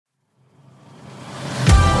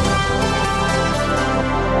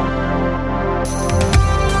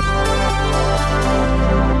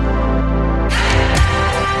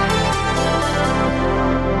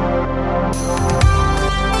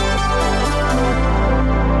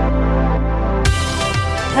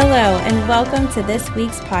Hello, and welcome to this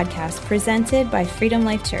week's podcast presented by Freedom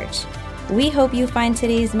Life Church. We hope you find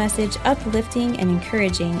today's message uplifting and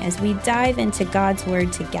encouraging as we dive into God's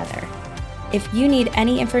Word together. If you need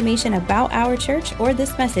any information about our church or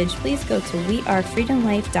this message, please go to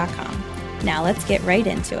wearefreedomlife.com. Now let's get right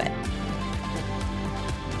into it.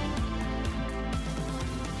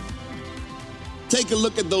 Take a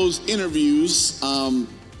look at those interviews from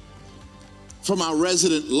our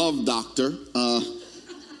resident love doctor.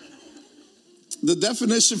 The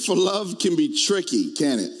definition for love can be tricky,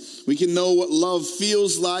 can it? We can know what love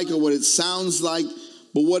feels like or what it sounds like,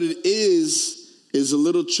 but what it is a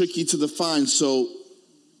little tricky to define. So,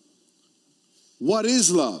 what is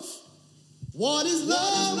love? What is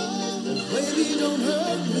love? Baby, don't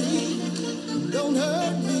hurt me. Don't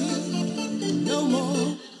hurt me no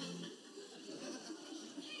more.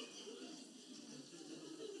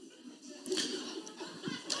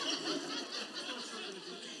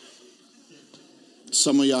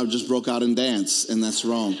 Some of y'all just broke out and danced, and that's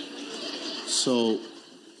wrong. So,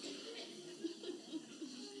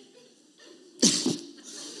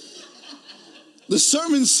 the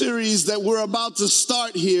sermon series that we're about to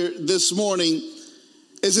start here this morning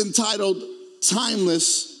is entitled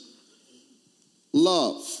Timeless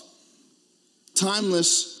Love.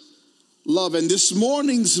 Timeless Love. And this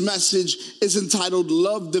morning's message is entitled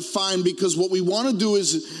Love Defined, because what we want to do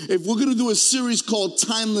is, if we're going to do a series called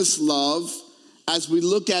Timeless Love, as we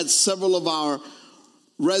look at several of our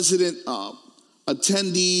resident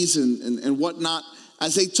attendees and whatnot,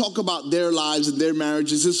 as they talk about their lives and their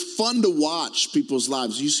marriages, it's fun to watch people's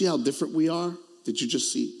lives. You see how different we are? Did you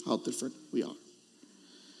just see how different we are?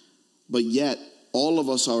 But yet, all of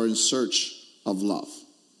us are in search of love,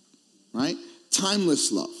 right?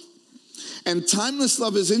 Timeless love. And timeless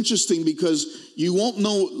love is interesting because you won't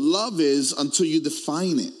know what love is until you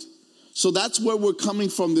define it. So that's where we're coming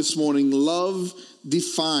from this morning, love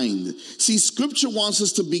defined. See, Scripture wants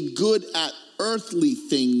us to be good at earthly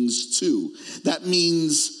things too. That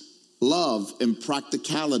means love and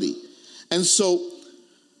practicality. And so,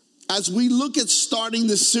 as we look at starting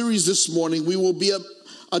this series this morning, we will be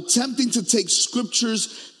attempting to take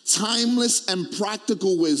Scripture's timeless and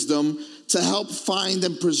practical wisdom to help find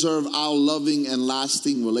and preserve our loving and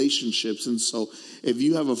lasting relationships. And so, if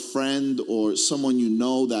you have a friend or someone you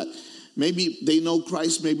know that maybe they know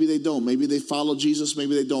Christ, maybe they don't. Maybe they follow Jesus,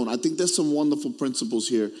 maybe they don't. I think there's some wonderful principles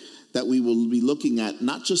here that we will be looking at,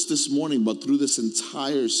 not just this morning, but through this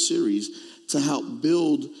entire series to help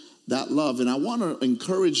build that love. And I want to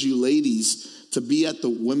encourage you ladies to be at the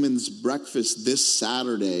women's breakfast this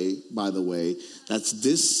Saturday, by the way. That's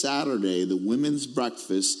this Saturday, the women's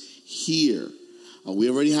breakfast here. We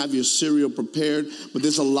already have your cereal prepared, but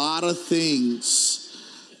there's a lot of things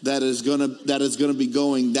that is gonna be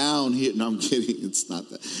going down here. No, I'm kidding. It's not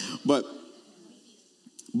that. But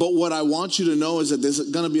what I want you to know is that there's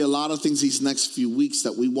going to be a lot of things these next few weeks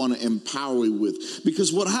that we want to empower you with.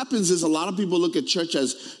 Because what happens is a lot of people look at church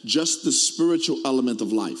as just the spiritual element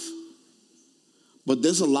of life. But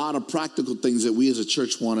there's a lot of practical things that we as a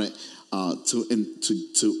church want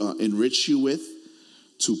to enrich you with,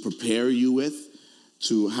 to prepare you with,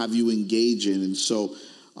 to have you engage in. And so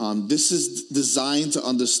this is designed to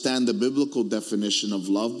understand the biblical definition of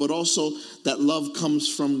love, but also that love comes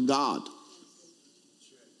from God.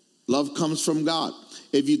 Love comes from God.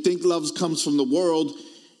 If you think love comes from the world,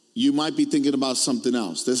 you might be thinking about something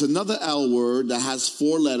else. There's another L word that has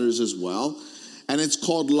 4 letters as well, and it's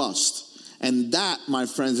called lust. And that, my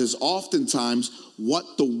friends, is oftentimes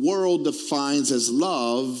what the world defines as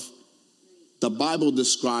love, the Bible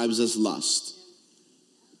describes as lust.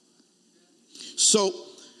 So,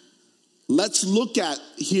 let's look at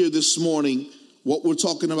here this morning what we're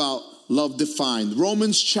talking about, love defined.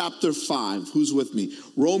 Romans chapter 5. Who's with me?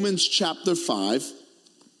 Romans chapter 5,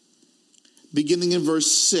 beginning in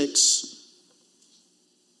verse 6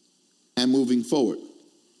 and moving forward.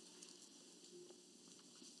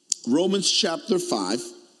 Romans chapter 5,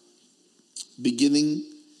 beginning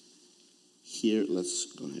here. Let's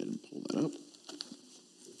go ahead and pull that up.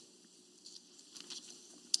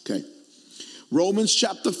 Okay. Romans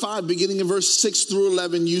chapter 5, beginning in verse 6 through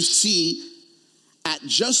 11, you see, at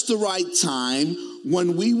just the right time,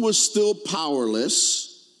 when we were still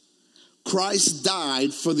powerless, Christ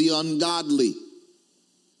died for the ungodly.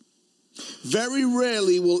 Very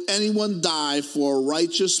rarely will anyone die for a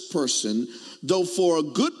righteous person, though for a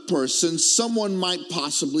good person, someone might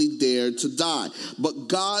possibly dare to die. But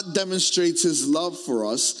God demonstrates his love for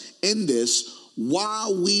us in this: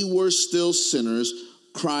 while we were still sinners,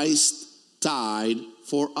 Christ died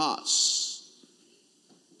for us.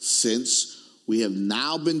 Since we have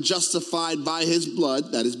now been justified by his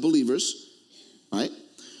blood, that is believers, right?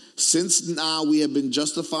 Since now we have been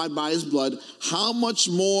justified by his blood, how much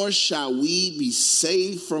more shall we be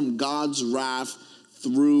saved from God's wrath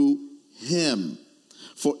through him?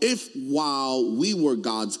 For if while we were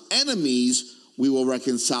God's enemies, we were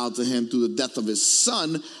reconciled to him through the death of his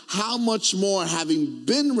son, how much more, having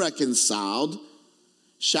been reconciled,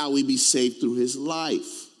 shall we be saved through his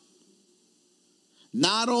life?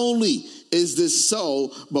 Not only is this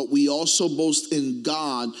so, but we also boast in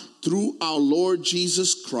God through our Lord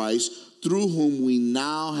Jesus Christ, through whom we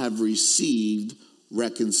now have received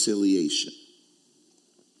reconciliation.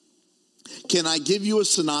 Can I give you a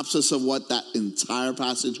synopsis of what that entire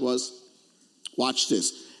passage was? Watch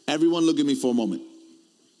this. Everyone look at me for a moment.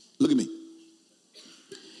 Look at me.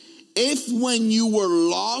 If when you were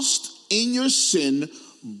lost in your sin,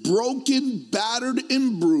 broken, battered,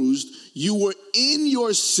 and bruised, you were in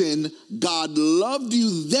your sin, God loved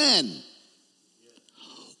you then,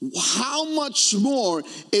 how much more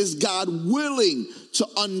is God willing to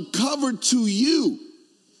uncover to you,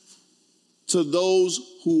 to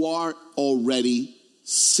those who are already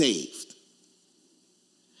saved?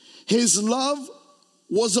 His love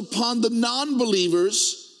was upon the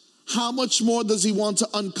non-believers. How much more does he want to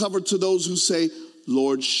uncover to those who say,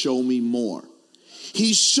 Lord, show me more?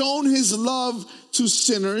 He's shown his love to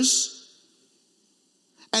sinners,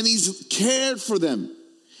 and he's cared for them.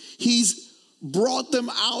 He's brought them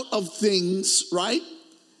out of things, right?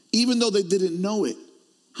 Even though they didn't know it.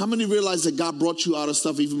 How many realize that God brought you out of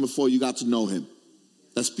stuff even before you got to know him?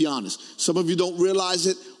 Let's be honest. Some of you don't realize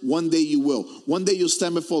it. One day you will. One day you'll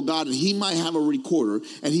stand before God and he might have a recorder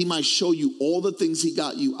and he might show you all the things he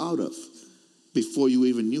got you out of before you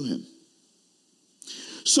even knew him.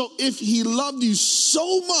 So if he loved you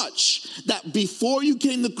so much that before you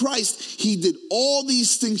came to Christ, he did all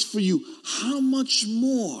these things for you, how much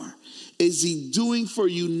more is he doing for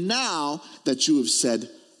you now that you have said,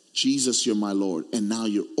 Jesus, you're my Lord, and now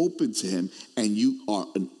you're open to him and you are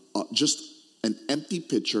just an empty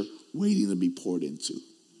pitcher waiting to be poured into?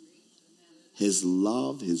 His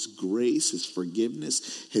love, his grace, his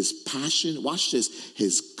forgiveness, his passion. Watch this,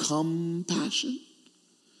 his compassion.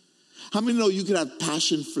 How many know you can have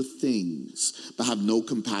passion for things, but have no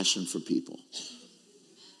compassion for people?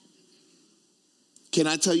 Can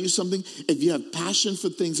I tell you something? If you have passion for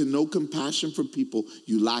things and no compassion for people,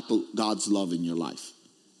 you lack God's love in your life.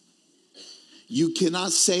 You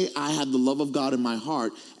cannot say, I have the love of God in my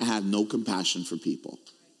heart and have no compassion for people.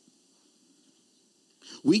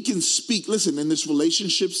 We can speak, listen, in this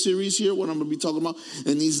relationship series here, what I'm going to be talking about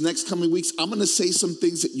in these next coming weeks, I'm going to say some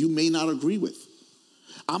things that you may not agree with.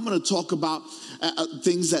 I'm going to talk about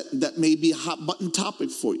things that may be a hot button topic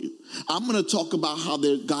for you. I'm going to talk about how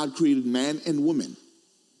God created man and woman,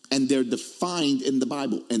 and they're defined in the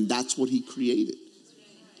Bible, and that's what he created.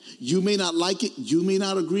 You may not like it. You may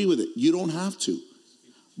not agree with it. You don't have to.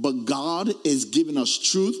 But God is giving us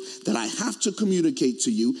truth that I have to communicate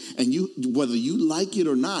to you, and you, whether you like it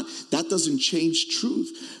or not, that doesn't change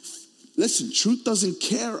truth. Listen, truth doesn't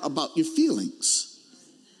care about your feelings.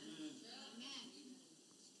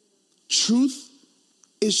 Truth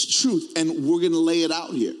is truth, and we're going to lay it out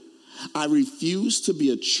here. I refuse to be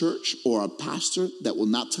a church or a pastor that will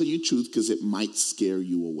not tell you truth because it might scare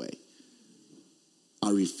you away. I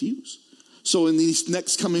refuse. So in these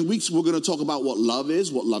next coming weeks, we're going to talk about what love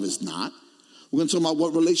is not. We're going to talk about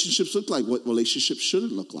what relationships look like, what relationships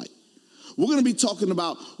shouldn't look like. We're going to be talking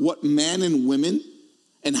about what men and women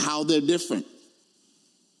and how they're different.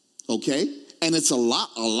 Okay? And it's a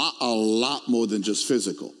lot more than just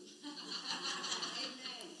physical.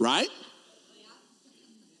 Right?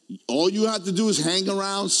 All you have to do is hang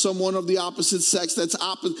around someone of the opposite sex that's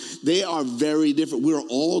opposite. They are very different. We're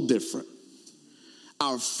all different.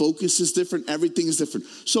 Our focus is different. Everything is different.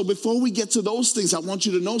 So before we get to those things, I want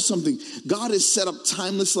you to know something. God has set up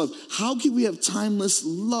timeless love. How can we have timeless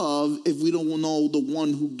love if we don't know the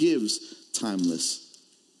one who gives timeless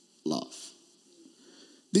love?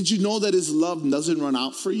 Did you know that his love doesn't run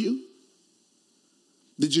out for you?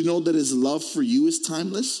 Did you know that his love for you is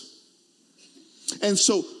timeless? And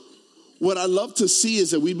so what I love to see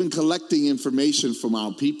is that we've been collecting information from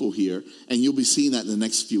our people here, and you'll be seeing that in the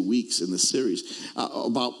next few weeks in the series,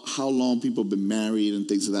 about how long people have been married and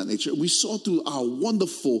things of that nature. We saw through our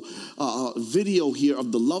wonderful video here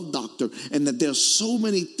of the Love Doctor, and that there's so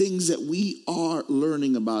many things that we are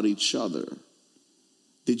learning about each other.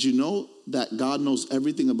 Did you know that God knows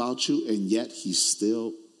everything about you, and yet he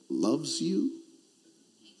still loves you?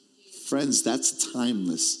 Friends, that's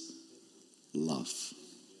timeless love.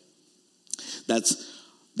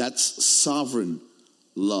 That's sovereign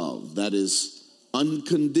love. That is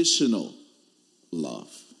unconditional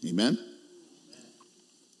love. Amen?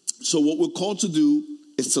 So what we're called to do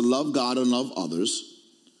is to love God and love others.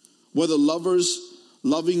 Whether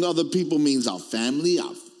loving other people means our family,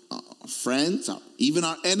 our friends, even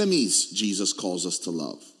our enemies, Jesus calls us to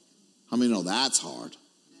love. How many know that's hard?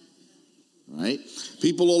 Right?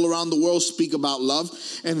 People all around the world speak about love.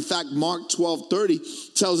 And in fact, Mark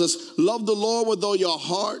 12:30 tells us, love the Lord with all your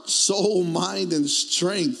heart, soul, mind, and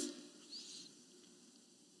strength.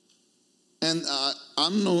 And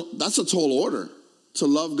that's a tall order. To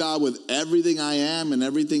love God with everything I am and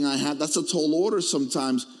everything I have. That's a tall order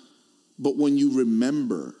sometimes. But when you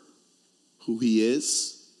remember who he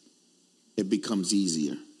is, it becomes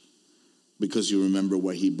easier. Because you remember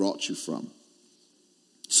where he brought you from.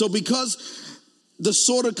 So because the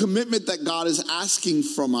sort of commitment that God is asking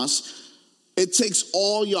from us, it takes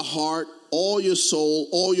all your heart, all your soul,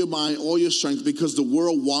 all your mind, all your strength, because the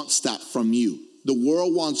world wants that from you. The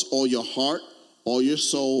world wants all your heart, all your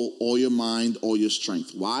soul, all your mind, all your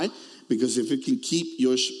strength. Why? Because if it can keep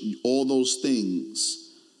all those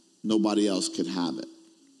things, nobody else can have it.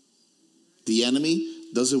 The enemy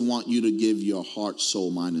doesn't want you to give your heart, soul,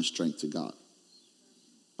 mind, and strength to God.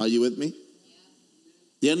 Are you with me?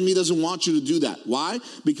 The enemy doesn't want you to do that. Why?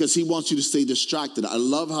 Because he wants you to stay distracted. I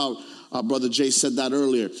love how Brother Jay said that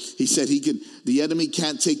earlier. He said the enemy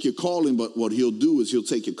can't take your calling, but what he'll do is he'll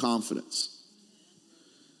take your confidence.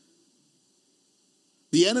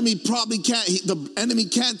 The enemy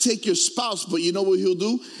can't take your spouse, but you know what he'll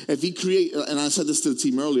do? If he and I said this to the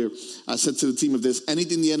team earlier, I said to the team, if there's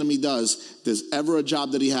anything the enemy does, if there's ever a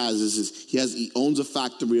job that he has, he owns a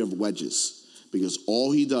factory of wedges. Because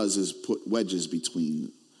all he does is put wedges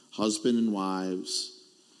between husband and wives,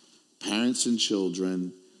 parents and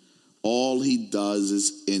children. All he does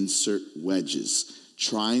is insert wedges,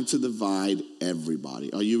 trying to divide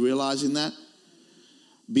everybody. Are you realizing that?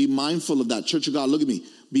 Be mindful of that. Church of God, look at me.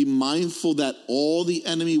 Be mindful that all the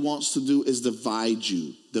enemy wants to do is divide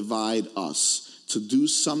you, divide us, to do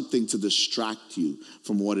something to distract you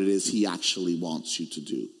from what it is he actually wants you to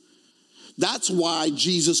do. That's why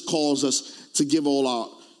Jesus calls us to give all our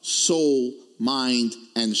soul, mind,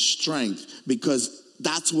 and strength, because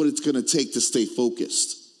that's what it's going to take to stay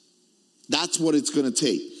focused. That's what it's going to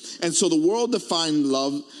take. And so the world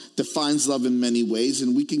defines love in many ways,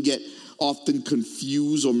 and we can get often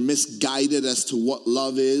confused or misguided as to what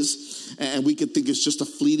love is. And we can think it's just a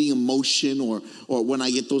fleeting emotion, or when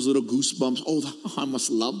I get those little goosebumps, oh, I must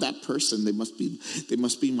love that person. They must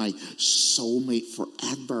be my soulmate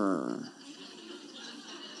forever.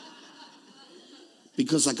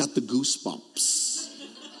 Because I got the goosebumps.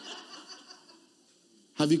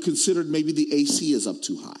 Have you considered maybe the AC is up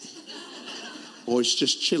too high? Or it's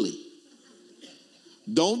just chilly?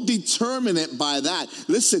 Don't determine it by that.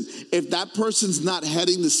 Listen, if that person's not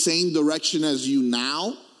heading the same direction as you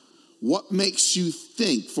now, what makes you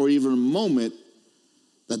think for even a moment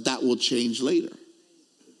that will change later?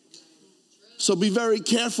 So be very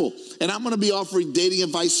careful. And I'm going to be offering dating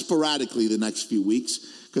advice sporadically the next few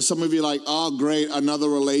weeks. Because some of you are like, oh, great, another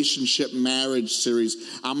relationship marriage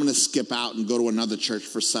series. I'm going to skip out and go to another church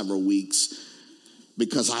for several weeks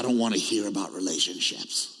because I don't want to hear about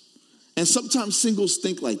relationships. And sometimes singles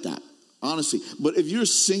think like that, honestly. But if you're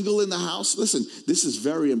single in the house, listen, this is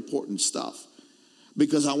very important stuff.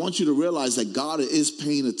 Because I want you to realize that God is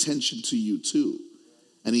paying attention to you too.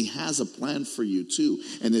 And he has a plan for you too.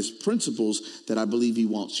 And there's principles that I believe he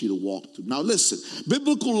wants you to walk through. Now listen,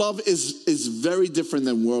 biblical love is very different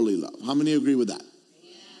than worldly love. How many agree with that?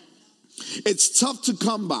 Yeah. It's tough to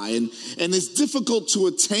come by and it's difficult to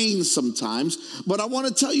attain sometimes. But I want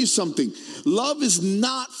to tell you something. Love is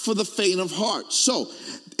not for the faint of heart. So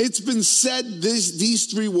it's been said these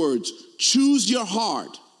three words. Choose your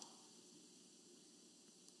heart.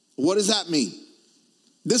 What does that mean?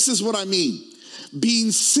 This is what I mean.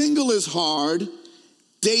 Being single is hard.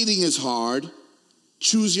 Dating is hard.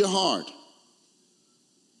 Choose your heart.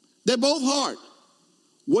 They're both hard.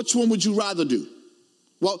 Which one would you rather do?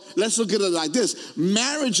 Well, let's look at it like this.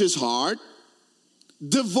 Marriage is hard.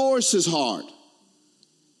 Divorce is hard.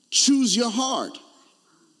 Choose your heart.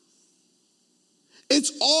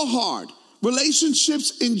 It's all hard.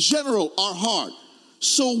 Relationships in general are hard.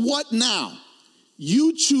 So what now?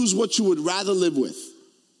 You choose what you would rather live with.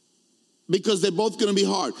 Because they're both going to be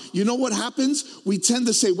hard. You know what happens? We tend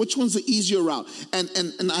to say, which one's the easier route? And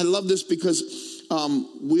I love this because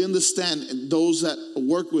we understand those that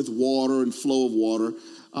work with water and flow of water.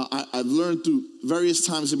 I've learned through various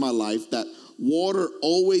times in my life that water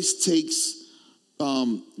always takes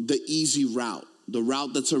the easy route, the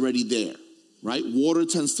route that's already there. right? Water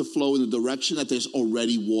tends to flow in the direction that there's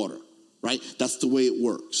already water, right? That's the way it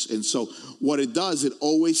works. And so what it does, it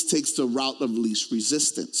always takes the route of least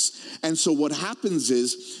resistance. And so what happens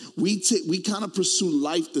is we kind of pursue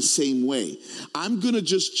life the same way. I'm going to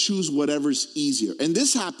just choose whatever's easier. And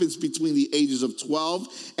this happens between the ages of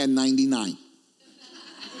 12 and 99.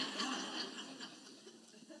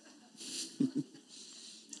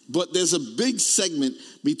 But there's a big segment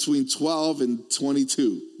between 12 and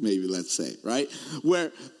 22, maybe, let's say, right?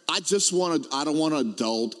 Where I don't want to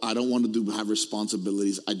adult. I don't want to have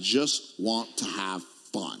responsibilities. I just want to have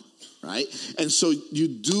fun, right? And so you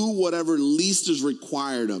do whatever least is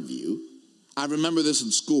required of you. I remember this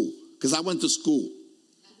in school because I went to school.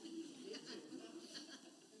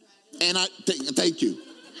 And thank you.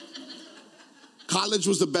 College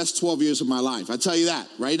was the best 12 years of my life. I tell you that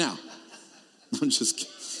right now. I'm just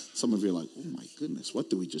kidding. Some of you are like, oh my goodness, what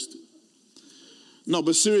did we just do? No,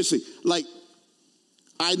 but seriously, like,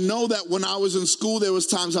 I know that when I was in school, there was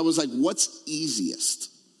times I was like, what's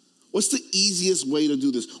easiest? What's the easiest way to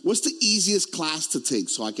do this? What's the easiest class to take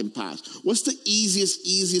so I can pass? What's the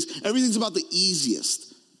easiest? Everything's about the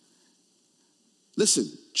easiest. Listen,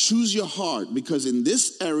 choose your heart, because in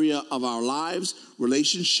this area of our lives,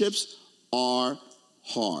 relationships are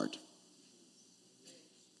hard.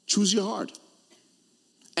 Choose your heart.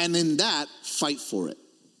 And in that, fight for it.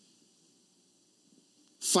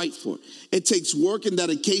 Fight for it. It takes work and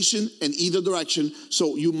dedication in either direction,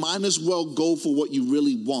 so you might as well go for what you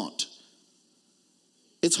really want.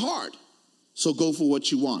 It's hard, so go for what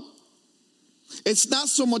you want. It's not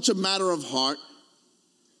so much a matter of heart,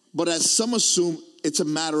 but as some assume, it's a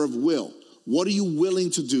matter of will. What are you willing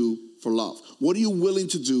to do for love? What are you willing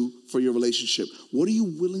to do for your relationship? What are you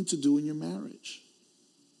willing to do in your marriage?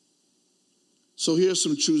 So here's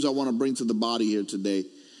some truths I want to bring to the body here today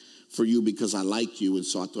for you, because I like you, and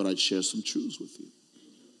so I thought I'd share some truths with you.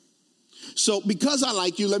 So because I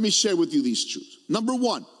like you, let me share with you these truths. Number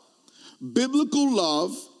one, biblical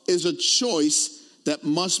love is a choice that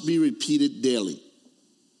must be repeated daily.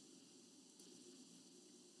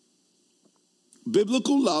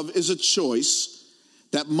 Biblical love is a choice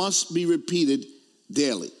that must be repeated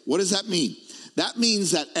daily. What does that mean? That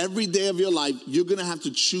means that every day of your life, you're going to have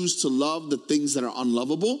to choose to love the things that are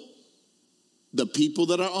unlovable, the people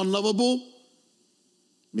that are unlovable,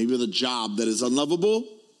 maybe the job that is unlovable,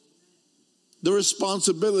 the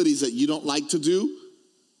responsibilities that you don't like to do.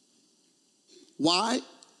 Why?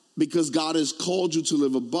 Because God has called you to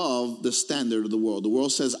live above the standard of the world. The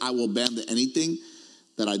world says, I will abandon anything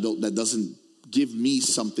that doesn't give me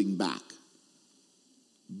something back.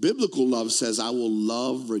 Biblical love says, I will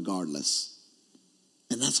love regardless.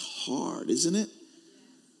 And that's hard, isn't it?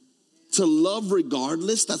 To love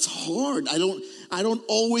regardless, that's hard. I don't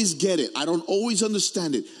always get it. I don't always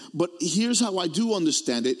understand it. But here's how I do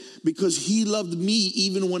understand it, because he loved me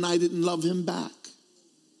even when I didn't love him back.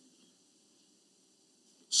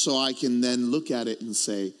 So I can then look at it and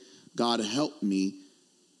say, God, help me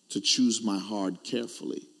to choose my heart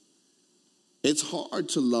carefully. It's hard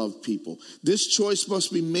to love people. This choice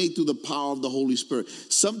must be made through the power of the Holy Spirit.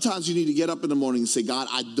 Sometimes you need to get up in the morning and say, God,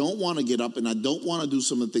 I don't want to get up and I don't want to do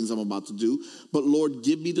some of the things I'm about to do, but Lord,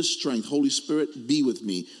 give me the strength. Holy Spirit, be with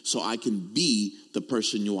me so I can be the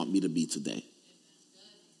person you want me to be today.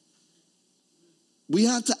 We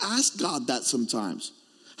have to ask God that sometimes.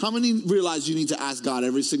 How many realize you need to ask God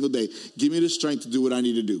every single day, give me the strength to do what I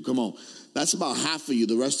need to do? Come on. That's about half of you.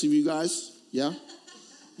 The rest of you guys, yeah?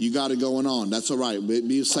 You got it going on. That's all right.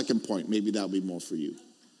 Maybe a second point. Maybe that'll be more for you.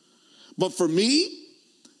 But for me,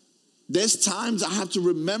 there's times I have to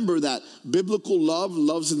remember that biblical love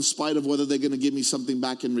loves in spite of whether they're going to give me something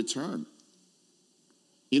back in return.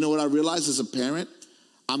 You know what I realized as a parent?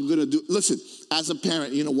 Listen, as a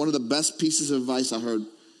parent, one of the best pieces of advice I heard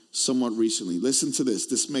somewhat recently. Listen to this.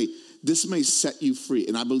 This may set you free.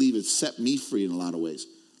 And I believe it set me free in a lot of ways.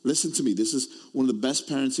 Listen to me. This is one of the best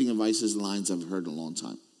parenting advices and lines I've heard in a long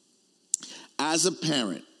time. As a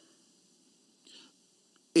parent,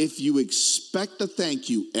 if you expect a thank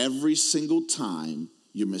you every single time,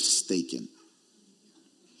 you're mistaken.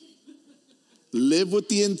 Live with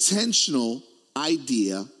the intentional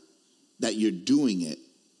idea that you're doing it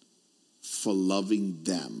for loving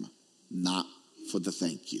them, not for the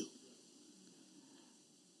thank you.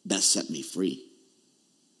 That set me free.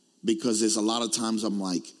 Because there's a lot of times I'm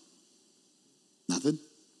like, nothing.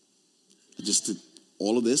 I just did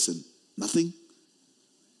all of this and nothing.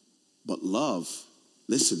 But love,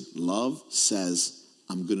 listen, love says,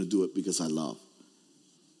 I'm going to do it because I love.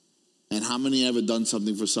 And how many ever done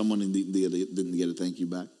something for someone and didn't get a thank you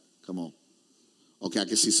back? Come on. Okay, I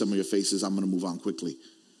can see some of your faces. I'm going to move on quickly.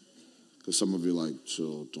 Because some of you are like,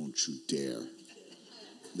 so don't you dare.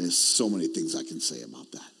 There's so many things I can say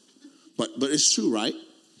about that. But it's true, right?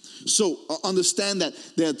 So understand that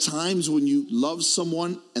there are times when you love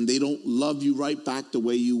someone and they don't love you right back the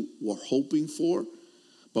way you were hoping for.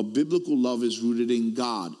 But biblical love is rooted in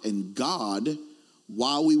God. And God,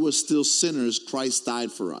 while we were still sinners, Christ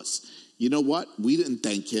died for us. You know what? We didn't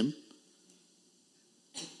thank him.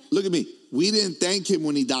 Look at me. We didn't thank him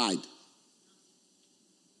when he died.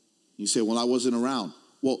 You say, well, I wasn't around.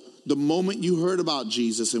 Well, the moment you heard about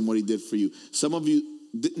Jesus and what he did for you, some of you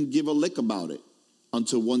didn't give a lick about it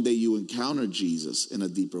until one day you encountered Jesus in a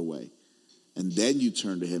deeper way. And then you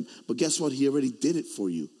turned to him. But guess what? He already did it for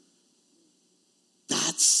you.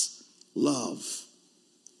 That's love.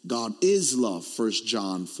 God is love, 1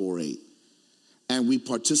 John 4:8. And we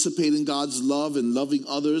participate in God's love and loving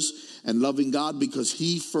others and loving God because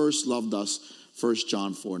he first loved us, 1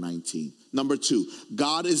 John 4:19. Number 2,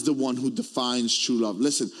 God is the one who defines true love.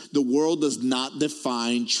 Listen, the world does not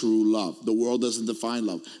define true love. The world doesn't define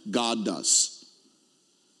love. God does.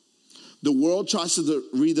 The world tries to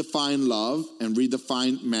redefine love and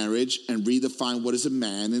redefine marriage and redefine what is a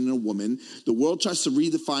man and a woman. The world tries to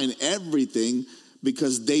redefine everything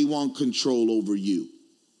because they want control over you.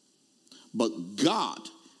 But God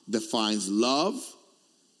defines love.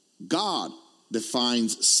 God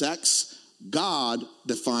defines sex. God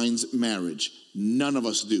defines marriage. None of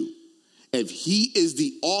us do. If he is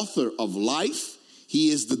the author of life, he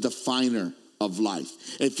is the definer of life.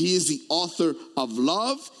 If he is the author of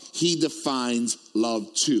love, he defines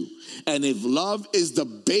love too. And if love is the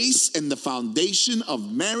base and the foundation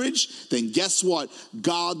of marriage, then guess what?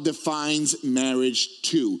 God defines marriage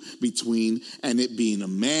too, between and it being a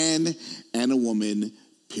man and a woman,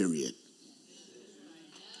 period.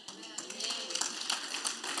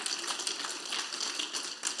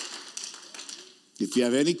 If you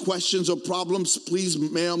have any questions or problems, please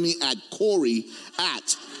mail me at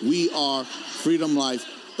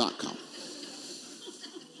Corey@wearefreedomlife.com.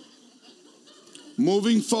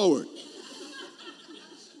 Moving forward.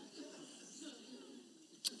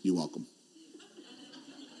 You're welcome.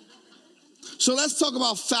 So let's talk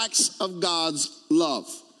about facts of God's love.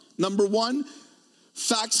 Number 1,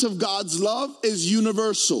 facts of God's love is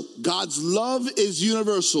universal. God's love is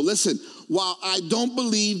universal. Listen, while I don't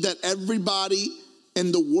believe that everybody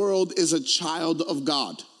in the world is a child of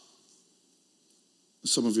God.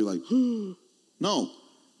 Some of you are like, no.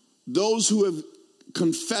 Those who have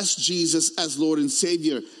confessed Jesus as Lord and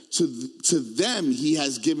Savior, to them he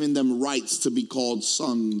has given them rights to be called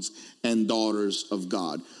sons and daughters of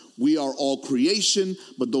God. We are all creation,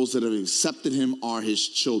 but those that have accepted him are his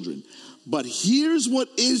children. But here's what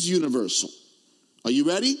is universal. Are you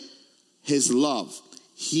ready? His love.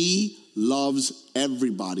 He loves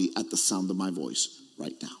everybody at the sound of my voice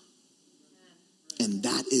right now. And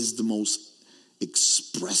that is the most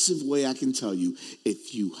expressive way I can tell you.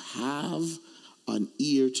 If you have an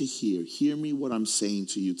ear to hear me what I'm saying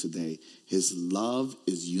to you today. His love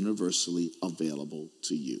is universally available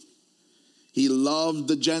to you. He loved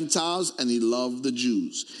the Gentiles and he loved the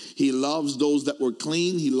Jews. He loves those that were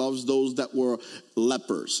clean. He loves those that were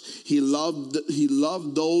lepers. He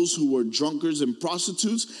loved those who were drunkards and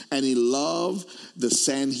prostitutes, and he loved the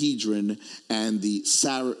Sanhedrin and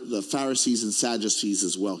the Pharisees and Sadducees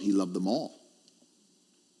as well. He loved them all.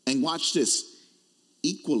 And watch this,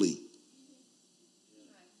 equally.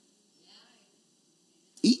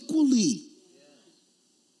 Equally.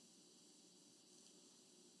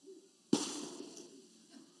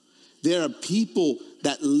 There are people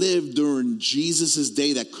that lived during Jesus'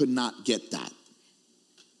 day that could not get that.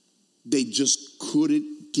 They just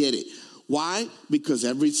couldn't get it. Why? Because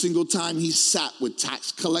every single time he sat with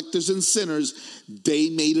tax collectors and sinners, they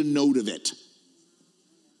made a note of it.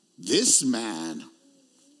 This man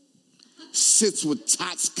sits with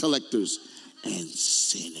tax collectors and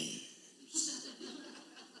sinners.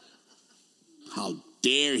 How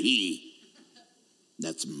dare he?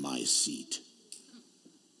 That's my seat.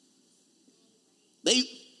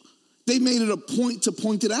 They made it a point to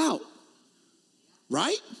point it out.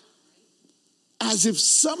 Right? As if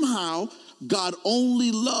somehow God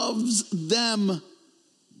only loves them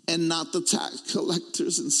and not the tax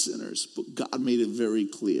collectors and sinners. But God made it very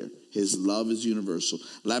clear. His love is universal.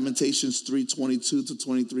 Lamentations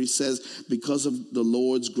 3:22-23 says, because of the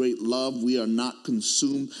Lord's great love, we are not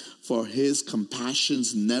consumed, for his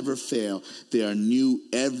compassions never fail. They are new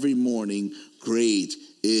every morning. Great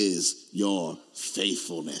is your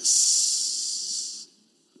faithfulness.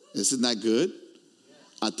 Isn't that good?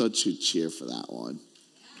 I thought you'd cheer for that one.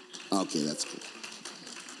 Okay, that's good.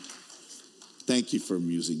 Thank you for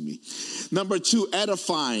amusing me. Number 2,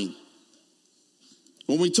 edifying.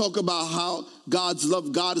 When we talk about how God's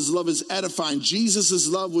love is edifying. Jesus'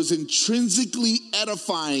 love was intrinsically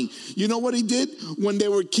edifying. You know what he did? When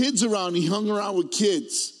there were kids around, he hung around with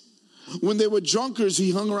kids. When they were drunkards,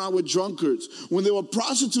 he hung around with drunkards. When there were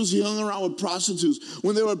prostitutes, he hung around with prostitutes.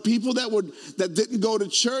 When there were people that didn't go to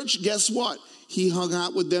church, guess what? He hung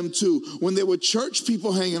out with them too. When there were church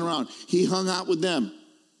people hanging around, he hung out with them.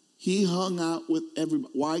 He hung out with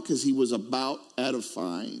everybody. Why? Because he was about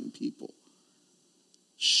edifying people.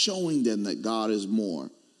 Showing them that God is more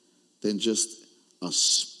than just a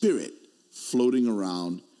spirit floating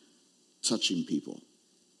around touching people.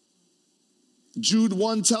 Jude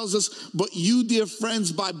 1 tells us, but you, dear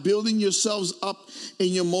friends, by building yourselves up in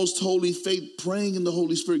your most holy faith, praying in the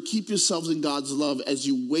Holy Spirit, keep yourselves in God's love as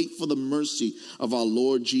you wait for the mercy of our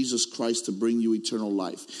Lord Jesus Christ to bring you eternal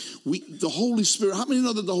life. The Holy Spirit, how many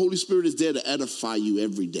know that the Holy Spirit is there to edify you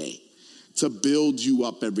every day? To build you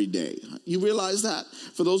up every day. You realize that?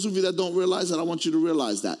 For those of you that don't realize that, I want you to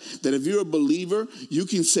realize that if you're a believer, you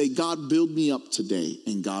can say, God, build me up today.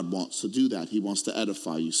 And God wants to do that. He wants to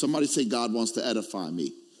edify you. Somebody say, God wants to edify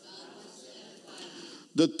me.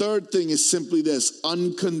 The third thing is simply this,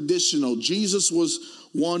 unconditional. Jesus was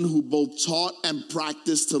one who both taught and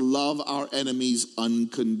practiced to love our enemies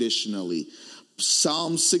unconditionally.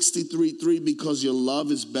 Psalm 63:3, because your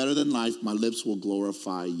love is better than life, my lips will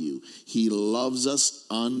glorify you. He loves us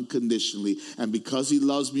unconditionally. And because he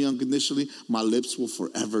loves me unconditionally, my lips will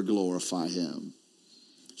forever glorify him.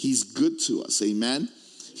 He's good to us. Amen.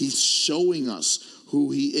 He's showing us who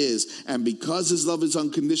he is. And because his love is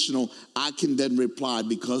unconditional, I can then reply,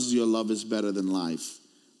 because your love is better than life,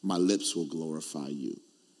 my lips will glorify you.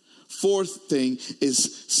 Fourth thing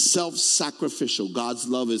is self-sacrificial. God's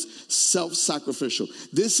love is self-sacrificial.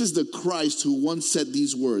 This is the Christ who once said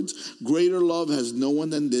these words, greater love has no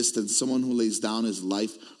one than this, than someone who lays down his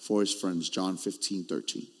life for his friends. John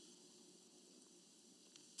 15:13.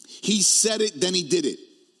 He said it, then he did it.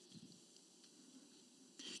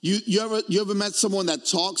 You ever met someone that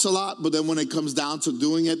talks a lot, but then when it comes down to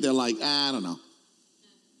doing it, they're like, I don't know.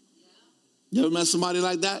 You ever met somebody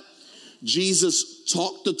like that? Jesus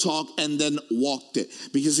talked the talk and then walked it.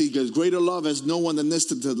 Because he goes, greater love has no one than this,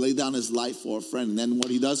 to lay down his life for a friend. And then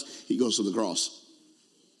what he does, he goes to the cross.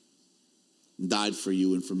 Died for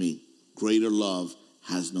you and for me. Greater love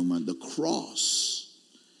has no man. The cross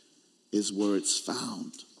is where it's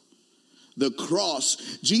found. The cross.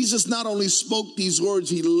 Jesus not only spoke these words,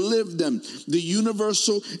 he lived them. The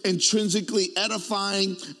universal, intrinsically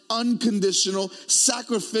edifying, unconditional,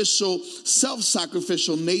 sacrificial,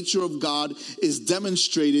 self-sacrificial nature of God is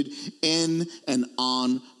demonstrated in and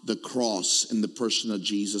on the cross in the person of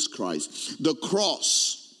Jesus Christ. The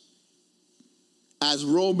cross, as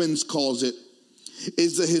Romans calls it,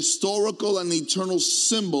 is the historical and eternal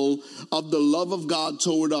symbol of the love of God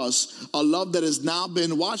toward us. A love that has now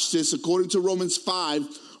been, watch this, according to Romans 5,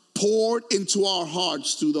 poured into our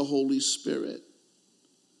hearts through the Holy Spirit.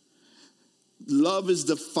 Love is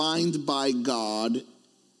defined by God,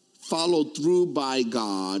 followed through by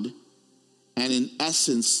God, and in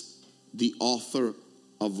essence, the author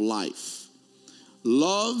of life.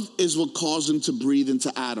 Love is what caused him to breathe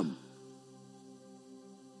into Adam,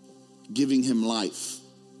 giving him life,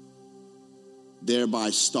 thereby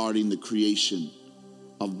starting the creation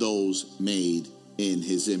of those made in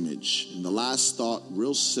his image. And the last thought,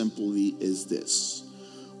 real simply, is this.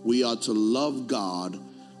 We are to love God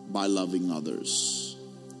by loving others.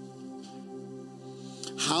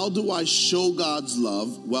 How do I show God's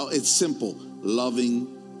love? Well, it's simple,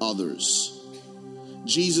 loving others.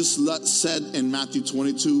 Jesus said in Matthew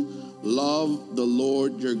 22, love the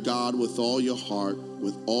Lord your God with all your heart,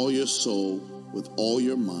 with all your soul, with all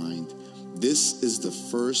your mind. This is the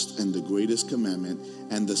first and the greatest commandment,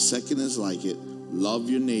 and the second is like it. Love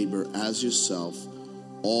your neighbor as yourself.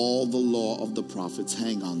 All the law of the prophets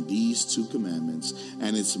hang on these two commandments,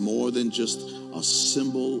 and it's more than just a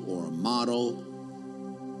symbol or a motto.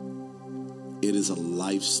 It is a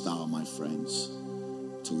lifestyle, my friends,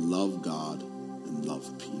 to love God and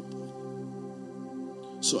love people.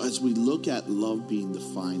 So as we look at love being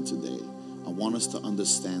defined today, I want us to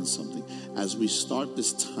understand something. As we start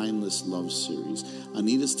this Timeless Love series, I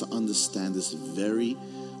need us to understand this very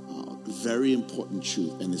important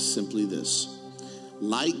truth, and it's simply this.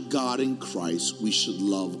 Like God in Christ, we should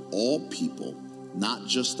love all people, not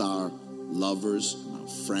just our lovers, and our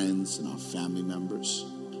friends, and our family members.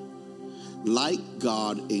 Like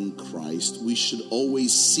God in Christ, we should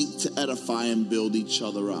always seek to edify and build each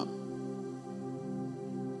other up.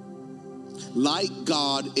 Like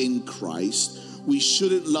God in Christ, we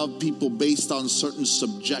shouldn't love people based on certain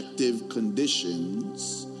subjective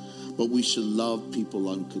conditions, but we should love people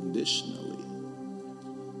unconditionally.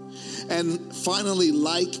 And finally,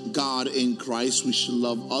 like God in Christ, we should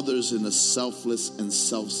love others in a selfless and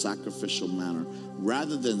self-sacrificial manner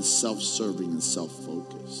rather than self-serving and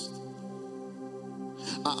self-focused.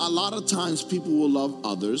 A lot of times people will love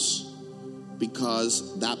others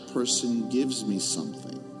because that person gives me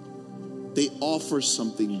something. They offer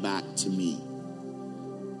something back to me.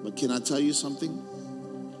 But can I tell you something?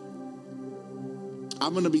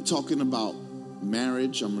 I'm going to be talking about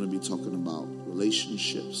marriage. I'm going to be talking about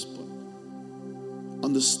relationships. But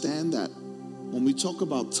understand that when we talk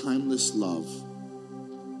about timeless love,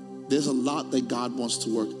 there's a lot that God wants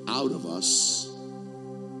to work out of us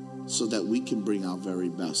so that we can bring our very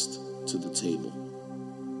best to the table.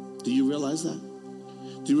 Do you realize that?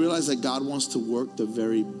 Do you realize that God wants to work the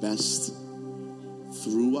very best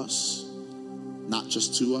through us, not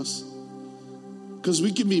just to us? Because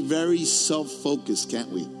we can be very self-focused, can't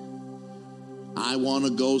we? I want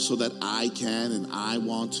to go so that I can, and I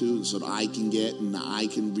want to, so that I can get, and I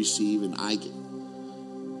can receive, and I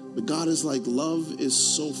can. But God is like, love is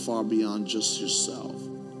so far beyond just yourself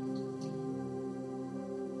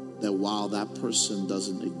that while that person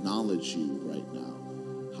doesn't acknowledge you right now,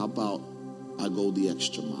 how about I go the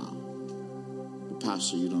extra mile? But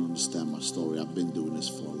Pastor, you don't understand my story. I've been doing this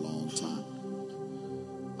for a long time.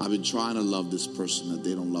 I've been trying to love this person that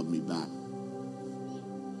they don't love me back.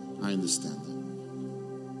 I understand that.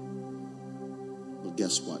 But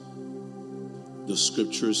guess what? The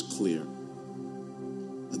scripture is clear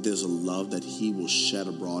that there's a love that he will shed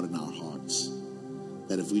abroad in our hearts.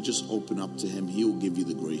 That if we just open up to him, he will give you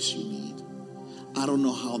the grace you need. I don't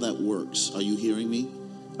know how that works. Are you hearing me?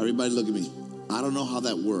 Everybody look at me. I don't know how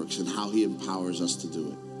that works and how he empowers us to do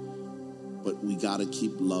it. But we got to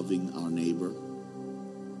keep loving our neighbor.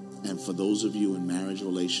 And for those of you in marriage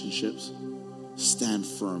relationships, stand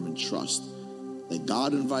firm and trust that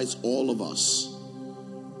God invites all of us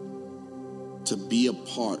to be a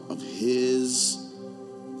part of his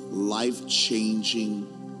life-changing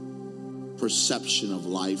perception of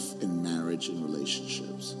life in marriage and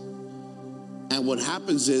relationships. And what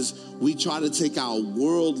happens is we try to take our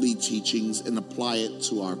worldly teachings and apply it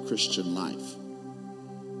to our Christian life.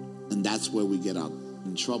 And that's where we get out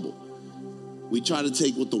in trouble. We try to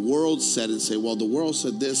take what the world said and say, well, the world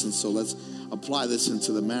said this, and so let's apply this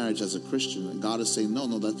into the marriage as a Christian. And God is saying, no,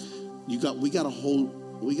 we got a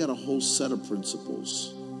whole set of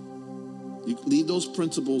principles. You leave those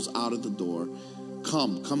principles out at the door.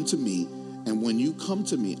 Come to me. And when you come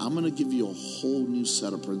to me, I'm going to give you a whole new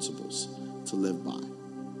set of principles to live by.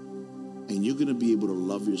 And you're going to be able to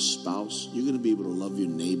love your spouse. You're going to be able to love your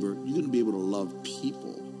neighbor. You're going to be able to love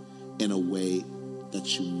people in a way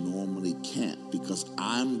that you normally can't, because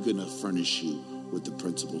I'm going to furnish you with the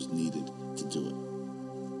principles needed to do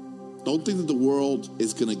it. Don't think that the world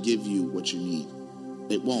is going to give you what you need.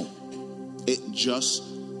 It won't. It just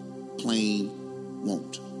plain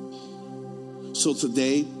won't. So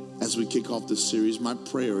today, as we kick off this series, my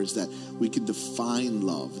prayer is that we can define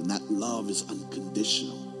love, and that love is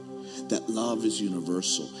unconditional, that love is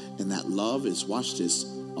universal, and that love is, watch this,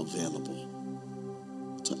 available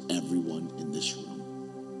to everyone in this room.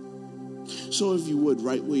 So if you would,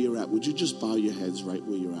 right where you're at, would you just bow your heads right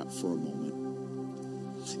where you're at for a moment?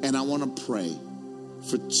 And I want to pray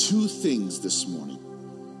for two things this morning.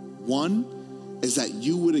 One is that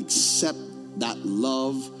you would accept that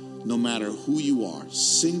love no matter who you are,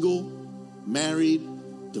 single, married,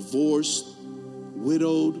 divorced,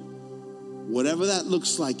 widowed, whatever that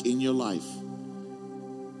looks like in your life.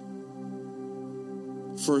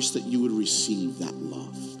 First, that you would receive that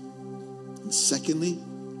love. And secondly,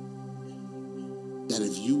 that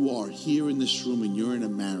if you are here in this room and you're in a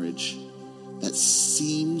marriage that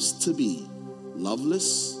seems to be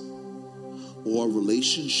loveless, or a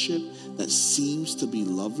relationship that seems to be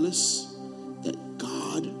loveless, that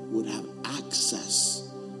God would have access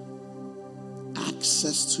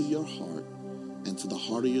to your heart and to the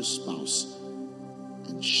heart of your spouse,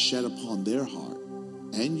 and shed upon their heart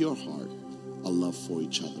and your heart a love for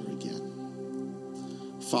each other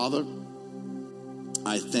again. Father,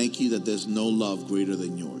 I thank you that there's no love greater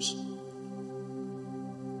than yours.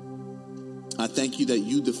 I thank you that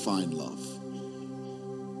you define love,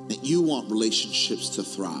 that you want relationships to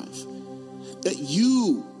thrive, that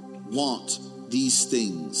you want these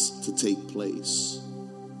things to take place,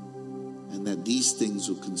 and that these things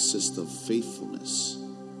will consist of faithfulness,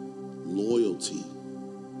 loyalty,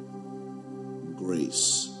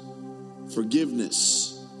 grace,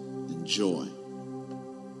 forgiveness, and joy.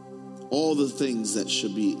 All the things that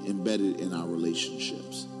should be embedded in our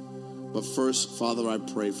relationships. But first, Father, I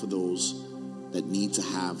pray for those that need to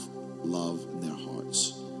have love in their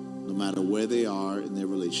hearts. No matter where they are in their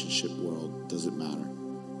relationship world, doesn't matter.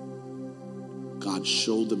 God,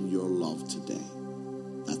 show them your love today.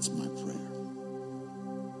 That's my prayer.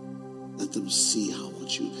 Let them see how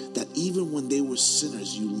much that even when they were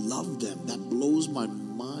sinners, you loved them. That blows my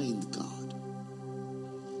mind, God.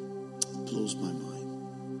 It blows my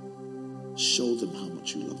mind. Show them how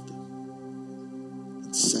much you love them.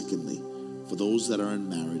 And secondly, for those that are in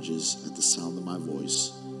marriages, at the sound of my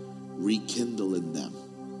voice, rekindle in them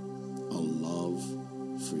a love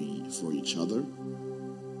for each other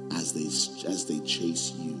as they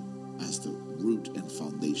chase you as the root and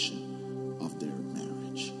foundation of their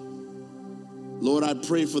marriage. Lord, I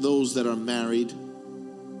pray for those that are married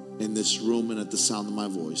in this room and at the sound of my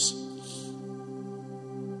voice,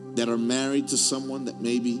 that are married to someone that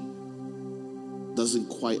maybe doesn't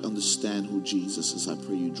quite understand who Jesus is. I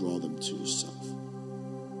pray you draw them to yourself.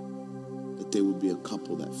 That they would be a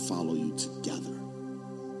couple that follow you together,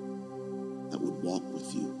 that would walk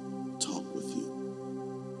with you, talk with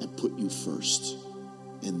you, and put you first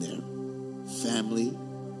in their family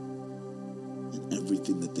and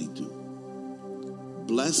everything that they do.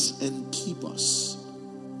 Bless and keep us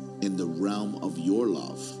in the realm of your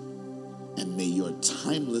love, and may your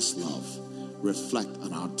timeless love reflect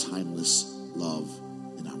on our timeless love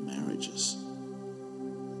in our marriages.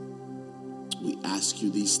 We ask you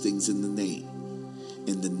these things in the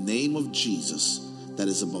name of Jesus, that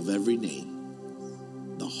is above every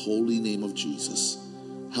name, the holy name of Jesus.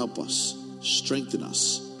 Help us, strengthen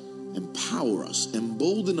us, empower us,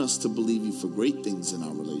 embolden us to believe you for great things in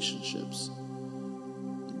our relationships.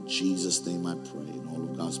 In Jesus' name I pray. And all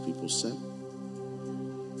of God's people said,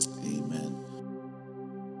 amen.